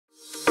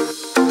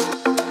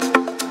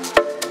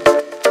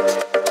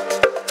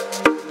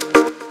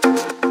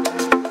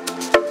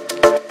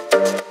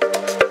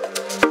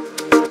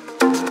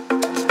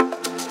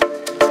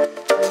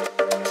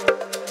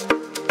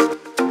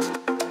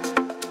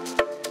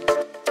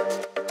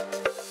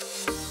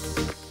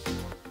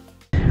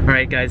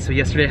Alright guys, so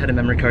yesterday I had a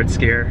memory card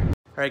scare.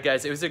 Alright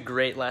guys, it was a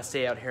great last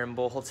day out here in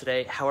Bohol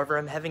today. However,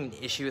 I'm having an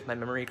issue with my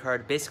memory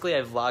card. Basically,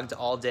 I've vlogged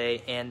all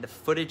day and the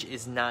footage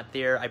is not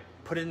there. I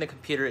put it in the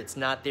computer, it's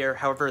not there.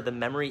 However, the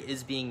memory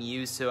is being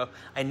used, so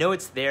I know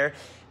it's there.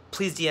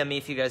 Please DM me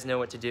if you guys know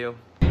what to do.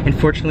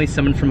 Unfortunately,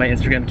 someone from my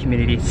Instagram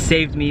community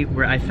saved me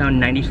where I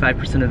found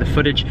 95% of the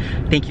footage.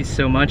 Thank you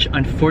so much.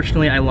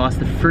 Unfortunately, I lost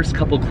the first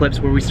couple clips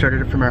where we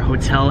started from our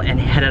hotel and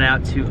headed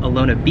out to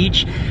Alona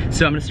Beach.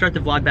 So I'm gonna start the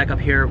vlog back up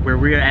here where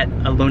we're at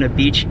Alona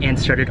Beach and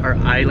started our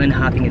island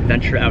hopping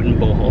adventure out in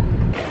Bohol.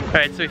 All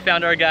right, so we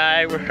found our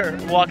guy. We're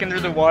walking through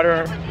the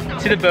water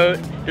to the boat.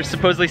 There's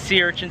supposedly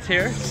sea urchins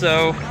here.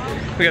 So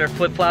we got our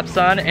flip-flops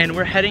on and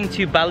we're heading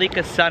to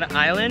Balikpasan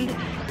Island,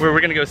 where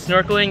we're gonna go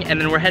snorkeling,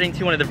 and then we're heading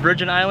to one of the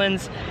Virgin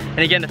Islands. And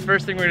again, the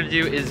first thing we're gonna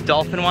do is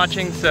dolphin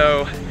watching,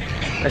 so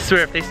I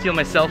swear if they steal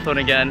my cell phone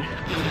again,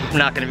 I'm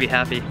not gonna be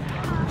happy.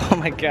 Oh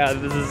my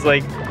God, this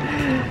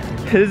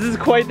is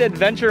quite the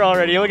adventure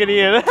already. Look at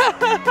Ian.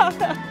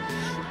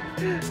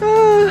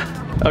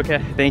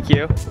 Okay, thank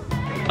you.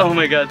 Oh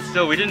my God,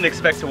 still, we didn't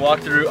expect to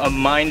walk through a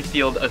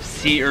minefield of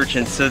sea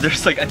urchins. So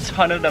there's like a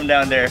ton of them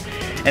down there,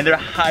 and they're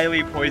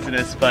highly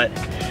poisonous, but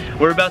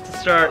we're about to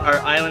start our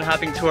island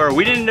hopping tour.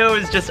 We didn't know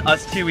it was just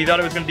us two. We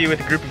thought it was gonna be with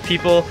a group of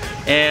people,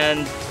 and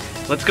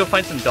let's go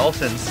find some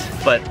dolphins,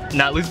 but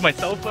not lose my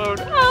cell phone.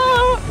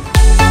 Ah!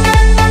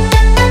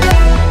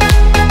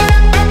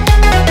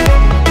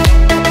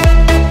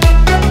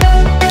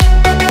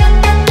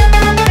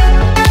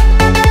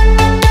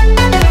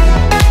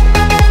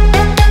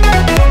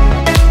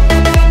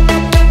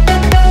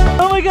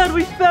 Oh my God,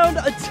 we found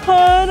a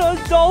ton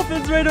of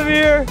dolphins right over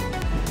here.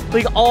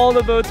 Like all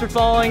the boats are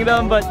following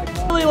them, but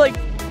really like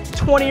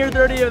 20 or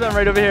 30 of them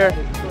right over here.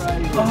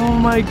 Oh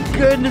my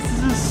goodness,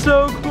 this is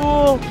so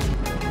cool.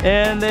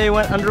 And they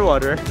went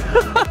underwater.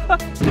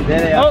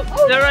 There they are.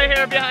 Oh, they're right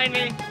here behind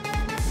me.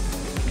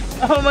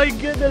 Oh my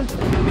goodness.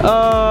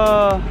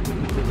 Oh,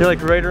 they're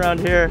like right around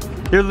here.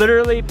 They're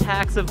literally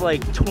packs of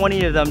like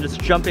 20 of them just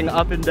jumping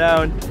up and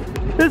down.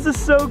 This is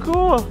so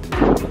cool.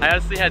 I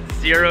honestly had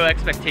zero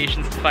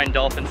expectations to find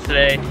dolphins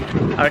today.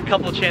 Our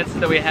couple chances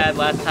that we had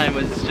last time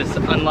was just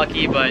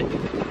unlucky, but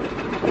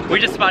we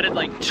just spotted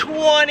like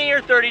 20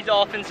 or 30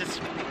 dolphins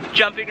just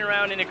jumping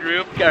around in a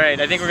group. All right,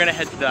 I think we're gonna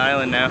head to the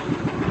island now.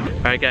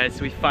 All right guys,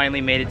 so we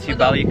finally made it to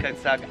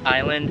Balikpasan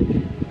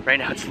Island. Right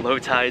now it's low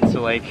tide,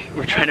 so like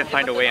we're trying to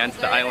find a way onto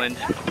the island.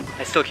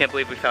 I still can't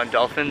believe we found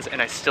dolphins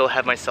and I still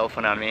have my cell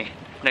phone on me.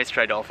 Nice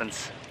try,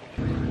 dolphins.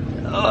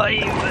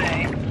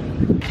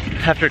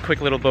 After a quick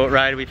little boat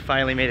ride, we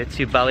finally made it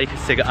to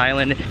Balikpasan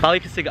Island.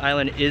 Balikpasan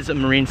Island is a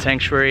marine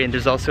sanctuary and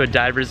there's also a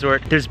dive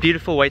resort. There's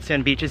beautiful white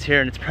sand beaches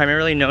here and it's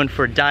primarily known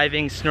for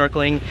diving,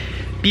 snorkeling,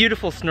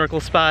 beautiful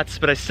snorkel spots,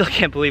 but I still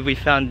can't believe we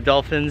found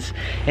dolphins.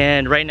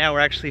 And right now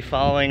we're actually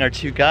following our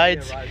two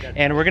guides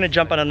and we're gonna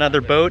jump on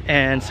another boat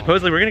and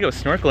supposedly we're gonna go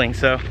snorkeling,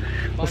 so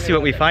we'll see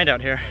what we find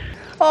out here.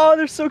 Oh,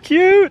 they're so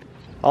cute!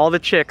 All the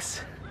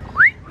chicks.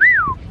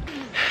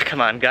 Come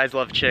on, guys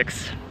love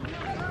chicks.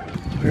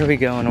 Where are we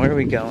going? Where are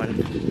we going?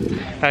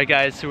 All right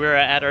guys, so we're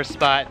at our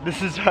spot.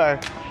 This is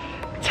our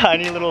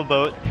tiny little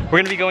boat. We're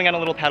gonna be going on a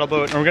little paddle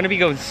boat and we're gonna be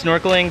going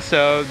snorkeling,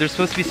 so there's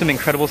supposed to be some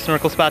incredible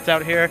snorkel spots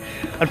out here.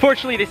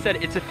 Unfortunately, they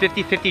said it's a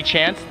 50-50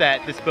 chance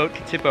that this boat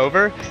could tip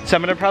over. So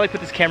I'm gonna probably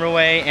put this camera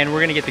away and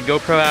we're gonna get the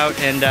GoPro out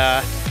and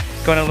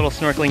go on a little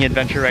snorkeling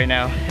adventure right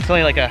now. It's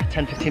only like a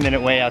 10-15 minute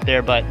way out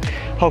there, but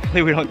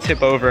hopefully we don't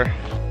tip over.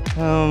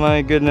 Oh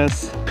my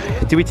goodness.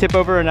 Do we tip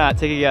over or not?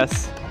 Take a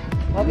guess.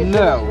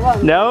 No.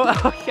 No?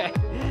 Okay.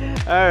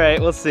 All right,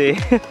 we'll see.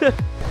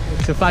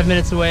 So 5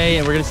 minutes away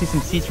and we're gonna see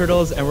some sea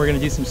turtles and we're gonna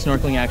do some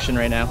snorkeling action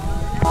right now.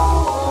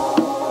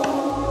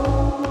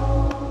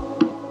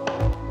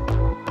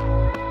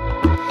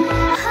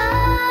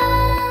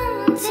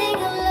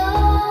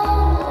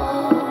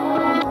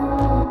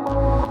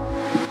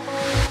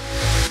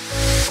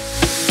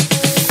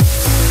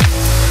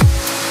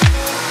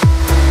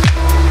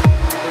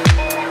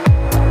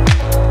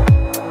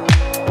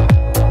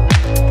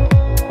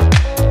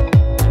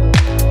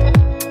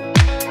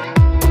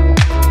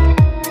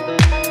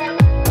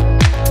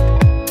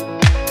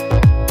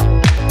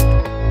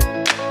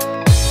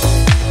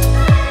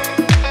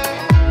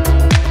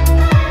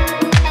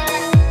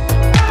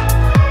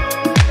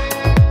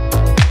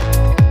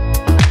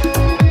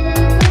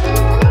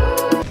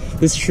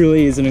 This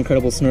truly is an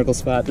incredible snorkel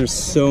spot. There's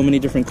so many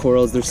different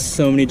corals, there's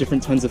so many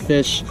different tons of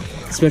fish,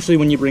 especially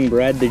when you bring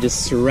bread, they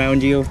just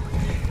surround you.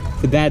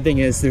 The bad thing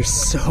is there's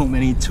so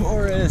many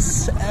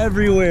tourists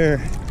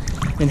everywhere,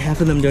 and half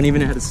of them don't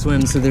even know how to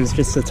swim, so there's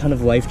just a ton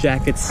of life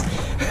jackets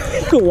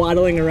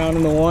waddling around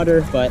in the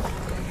water, but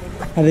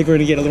I think we're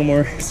gonna get a little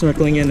more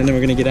snorkeling in and then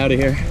we're gonna get out of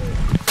here.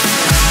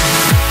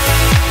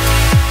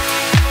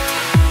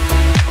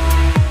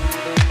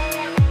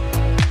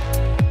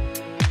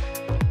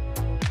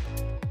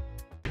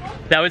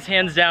 That was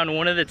hands down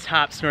one of the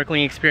top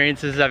snorkeling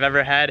experiences I've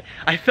ever had.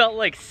 I felt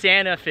like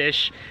Santa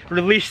fish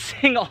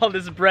releasing all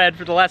this bread.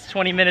 For the last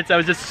 20 minutes I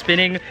was just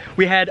spinning.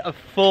 We had a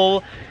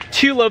full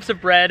 2 loaves of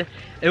bread.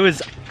 It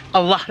was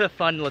a lot of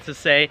fun, let's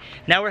just say.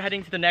 Now we're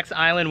heading to the next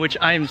island, which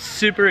I'm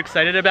super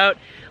excited about.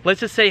 Let's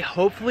just say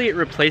hopefully it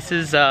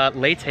replaces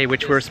Leyte,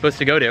 which we're supposed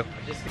to go to.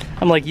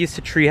 I'm like used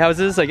to tree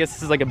houses. I guess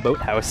this is like a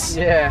boathouse.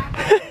 Yeah.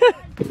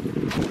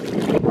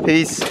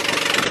 Peace.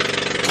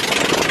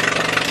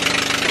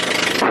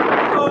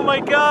 Oh my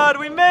God,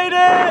 we made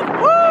it!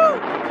 Woo!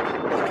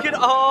 Look at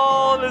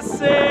all the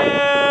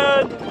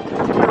sand.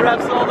 It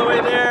wraps all the way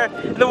there.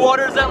 And the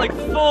water's at like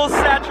full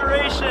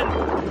saturation.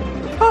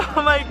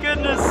 Oh my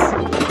goodness.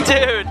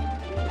 Dude.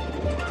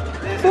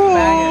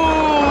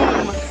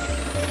 Boom!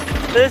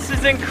 This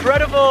is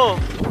incredible.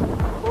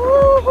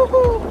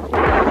 Woo-hoo-hoo.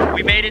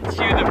 We made it to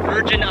the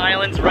Virgin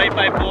Islands right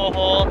by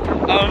Bohol.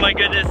 Oh my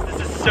goodness, this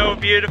is so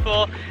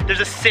beautiful. There's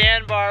a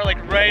sandbar like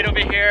right over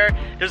here.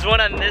 There's one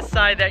on this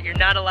side that you're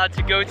not allowed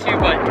to go to,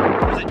 but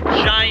there's a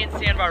giant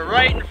sandbar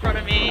right in front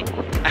of me.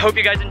 I hope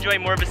you guys enjoy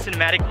more of a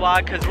cinematic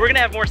vlog because we're gonna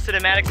have more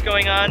cinematics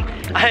going on.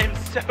 I am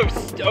so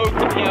stoked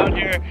to be out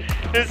here.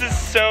 This is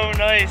so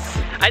nice.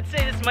 I'd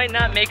say this might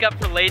not make up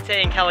for Leyte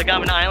and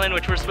Caligaman Island,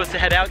 which we're supposed to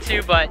head out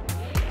to, but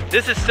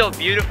this is still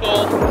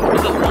beautiful.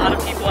 There's a lot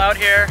of people out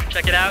here.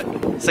 Check it out.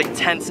 It's like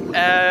tents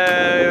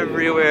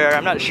everywhere.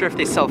 I'm not sure if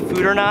they sell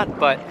food or not,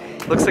 but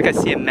it looks like I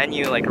see a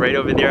menu like right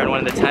over there in one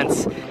of the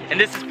tents. And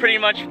this is pretty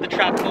much the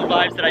tropical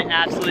vibes that I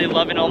absolutely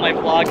love in all my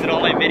vlogs and all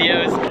my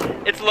videos.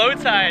 It's low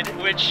tide,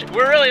 which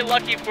we're really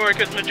lucky for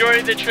because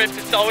majority of the trips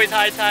it's always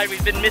high tide.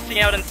 We've been missing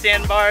out on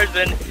sandbars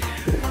and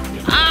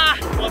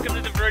welcome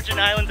to the Virgin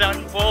Islands out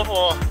in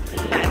Bohol.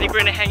 I think we're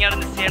gonna hang out in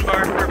the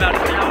sandbar for about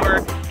an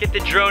hour, get the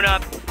drone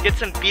up, get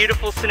some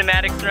beautiful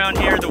cinematics around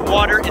here. The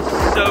water is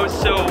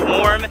so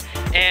warm,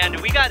 and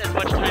we got as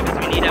much time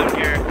as we need out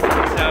here.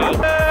 So,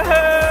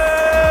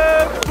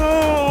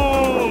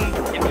 boom!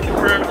 It's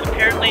confirmed.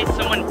 Apparently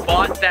someone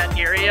bought that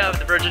area of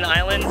the Virgin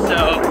Islands,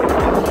 so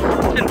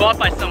it's been bought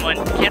by someone.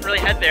 Can't really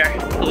head there.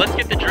 But let's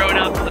get the drone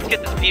up. Let's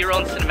get this B-roll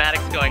and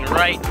cinematics going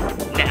right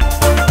now.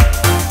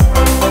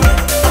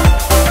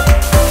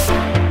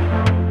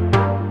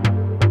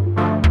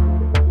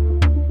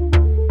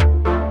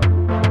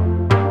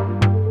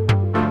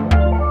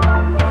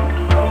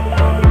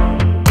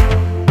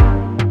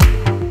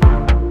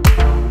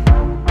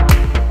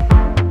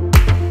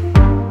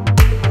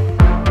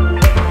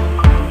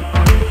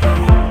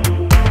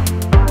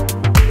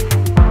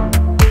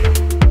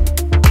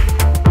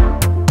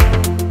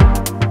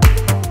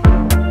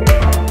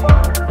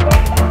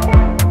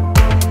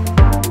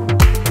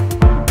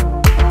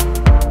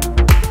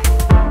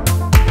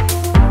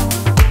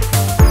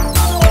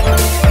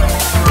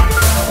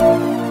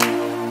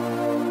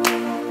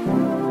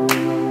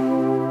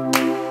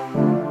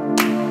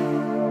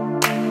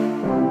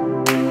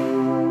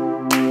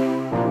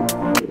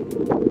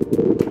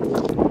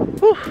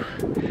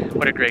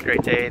 What a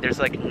great day. There's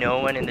like no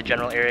one in the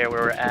general area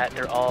where we're at.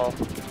 They're all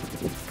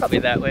probably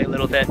that way a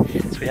little bit.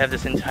 So we have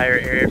this entire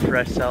area for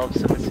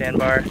ourselves of a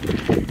sandbar.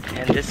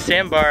 And this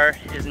sandbar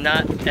is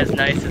not as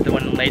nice as the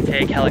one in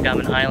Leyte,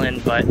 Caligaman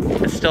Island, but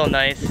it's still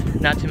nice.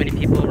 Not too many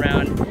people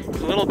around. It's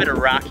a little bit of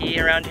rocky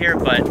around here,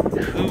 but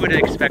who would have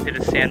expected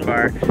a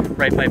sandbar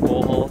right by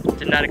Bohol?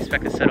 Did not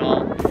expect this at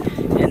all.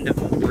 And the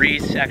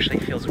breeze actually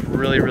feels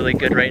really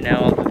good right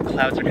now. The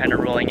clouds are kind of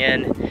rolling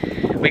in.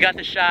 We got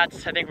the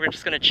shots. I think we're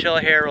just gonna chill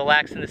here,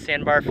 relax in the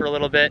sandbar for a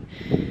little bit.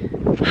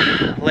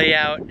 Lay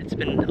out. It's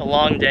been a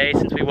long day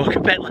since we woke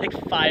up at like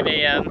 5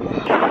 a.m.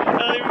 I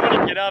don't even want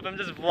to get up. I'm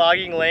just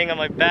vlogging laying on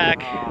my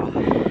back.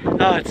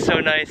 Oh, it's so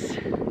nice.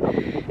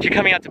 If you're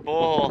coming out to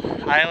Bohol,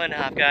 island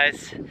hop,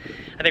 guys.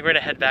 I think we're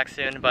gonna head back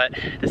soon, but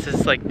this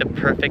is like the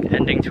perfect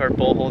ending to our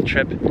Bohol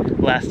trip.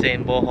 Last day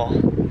in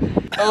Bohol.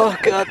 Oh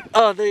God.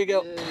 Oh, there you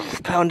go.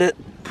 Pound it.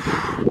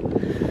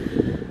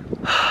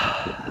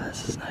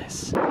 This is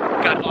nice.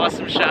 Got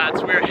awesome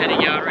shots. We're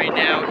heading out right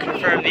now.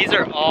 Confirmed these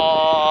are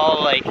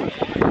all like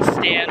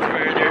stands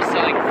where they're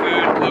selling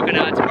food,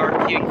 coconuts,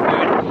 barbecuing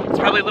food. It's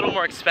probably a little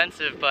more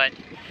expensive, but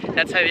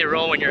that's how they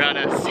roll when you're on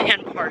a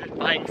sandbar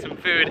buying some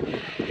food.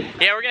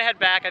 Yeah, we're gonna head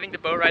back. I think the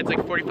boat ride's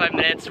like 45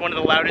 minutes. One of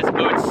the loudest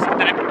boats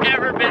that I've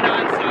ever been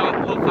on, so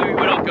hopefully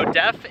we don't go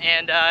deaf.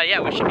 And yeah,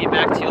 we should be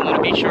back to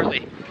Alona Beach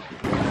shortly.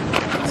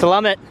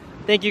 Salamat.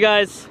 Thank you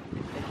guys.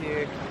 Thank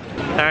you.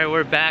 Alright,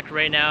 we're back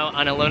right now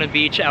on Alona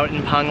Beach out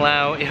in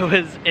Panglao. It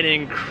was an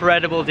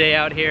incredible day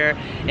out here,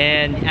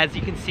 and as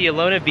you can see,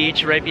 Alona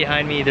Beach right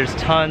behind me, there's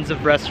tons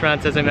of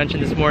restaurants, as I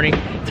mentioned this morning,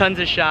 tons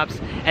of shops.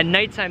 At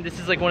nighttime, this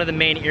is like one of the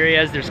main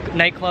areas. There's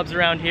nightclubs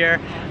around here,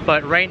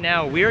 but right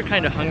now we are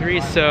kind of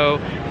hungry, so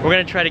we're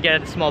gonna try to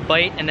get a small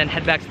bite and then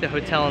head back to the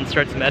hotel and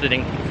start some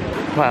editing.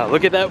 Wow,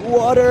 look at that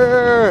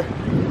water!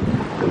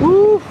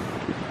 Woo!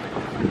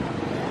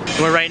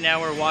 Right now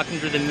we're walking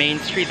through the main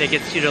street that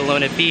gets you to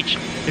Alona Beach.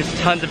 There's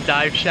tons of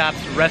dive shops,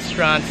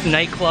 restaurants,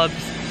 nightclubs,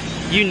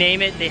 you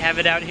name it, they have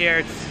it out here.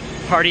 It's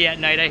party at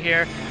night, I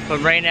hear. But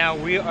right now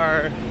we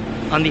are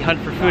on the hunt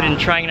for food and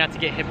trying not to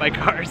get hit by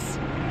cars.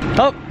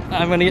 Oh,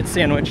 I'm gonna get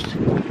sandwiched.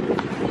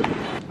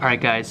 Alright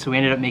guys, so we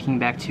ended up making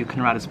back to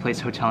Conrada's Place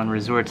Hotel and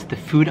Resorts. The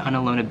food on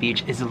Alona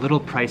Beach is a little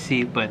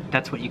pricey, but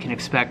that's what you can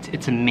expect.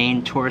 It's a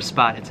main tourist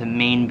spot, it's a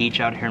main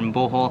beach out here in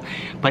Bohol,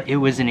 but it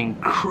was an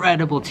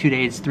incredible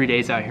 3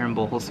 days out here in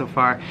Bohol so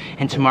far.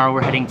 And tomorrow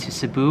we're heading to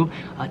Cebu,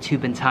 to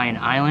Bantayan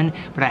Island.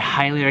 But I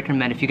highly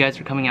recommend, if you guys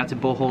are coming out to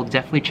Bohol,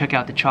 definitely check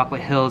out the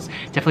Chocolate Hills,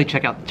 definitely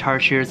check out the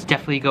Tarsiers,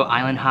 definitely go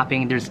island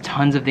hopping. There's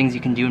tons of things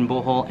you can do in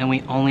Bohol, and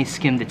we only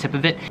skimmed the tip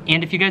of it.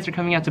 And if you guys are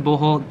coming out to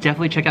Bohol,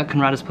 definitely check out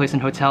Conrada's Place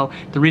and Hotel.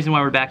 The reason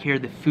why we're back here,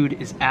 the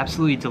food is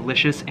absolutely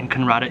delicious and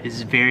Conrada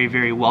is very,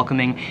 very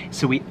welcoming.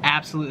 So we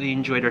absolutely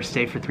enjoyed our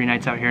stay for 3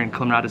 nights out here in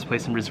Conrada's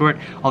Place and Resort,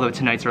 although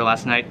tonight's our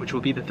last night, which will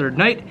be the 3rd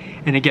night.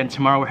 And again,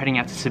 tomorrow we're heading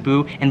out to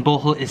Cebu, and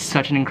Bohol is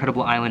such an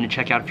incredible island to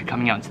check out if you're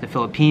coming out into the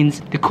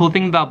Philippines. The cool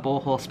thing about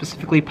Bohol,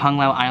 specifically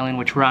Panglao Island,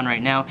 which we're on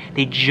right now,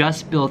 they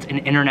just built an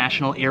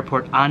international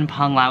airport on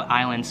Panglao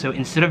Island. So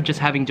instead of just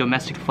having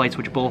domestic flights,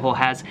 which Bohol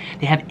has,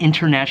 they have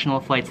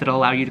international flights that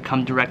allow you to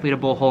come directly to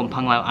Bohol and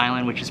Panglao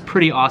Island, which is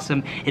pretty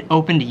awesome. It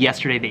opened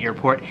yesterday, the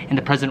airport, and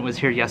the president was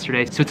here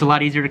yesterday, so it's a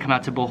lot easier to come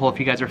out to Bohol if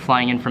you guys are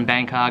flying in from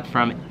Bangkok,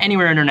 from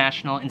anywhere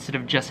international, instead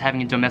of just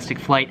having a domestic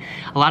flight.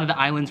 A lot of the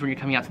islands, when you're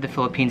coming out to the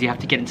Philippines, you have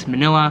to get into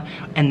Manila,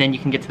 and then you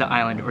can get to the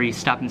island, or you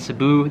stop in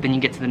Cebu, then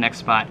you get to the next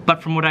spot.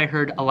 But from what I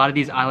heard, a lot of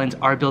these islands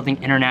are building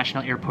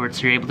international airports,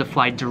 so you're able to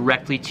fly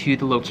directly to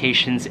the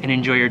locations and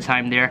enjoy your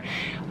time there.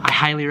 I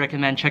highly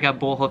recommend check out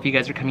Bohol if you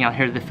guys are coming out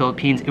here to the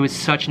Philippines. It was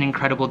such an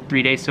incredible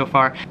 3 days so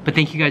far. But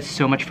thank you guys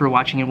so much for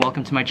watching, and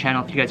welcome to my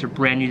channel. If you guys are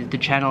brand new to the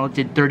channel,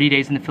 did 30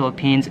 days in the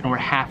Philippines and we're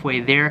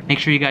halfway there. Make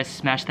sure you guys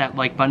smash that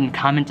like button,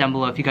 comment down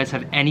below if you guys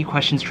have any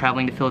questions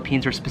traveling to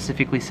Philippines or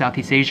specifically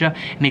Southeast Asia.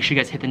 Make sure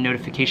you guys hit the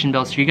notification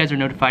bell so you guys are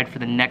notified for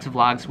the next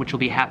vlogs, which will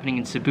be happening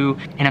in Cebu.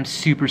 And I'm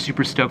super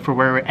stoked for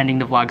where we're ending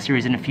the vlog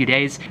series in a few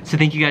days. So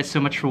thank you guys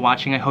so much for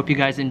watching. I hope you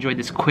guys enjoyed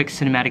this quick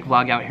cinematic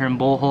vlog out here in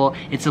Bohol.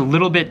 It's a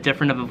little bit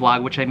different of a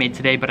vlog which I made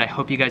today, but I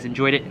hope you guys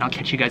enjoyed it, and I'll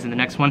catch you guys in the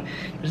next one.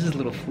 There's this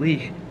little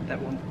flea that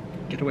won't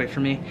get away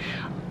from me.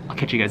 I'll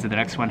catch you guys in the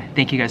next one.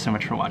 Thank you guys so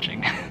much for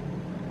watching.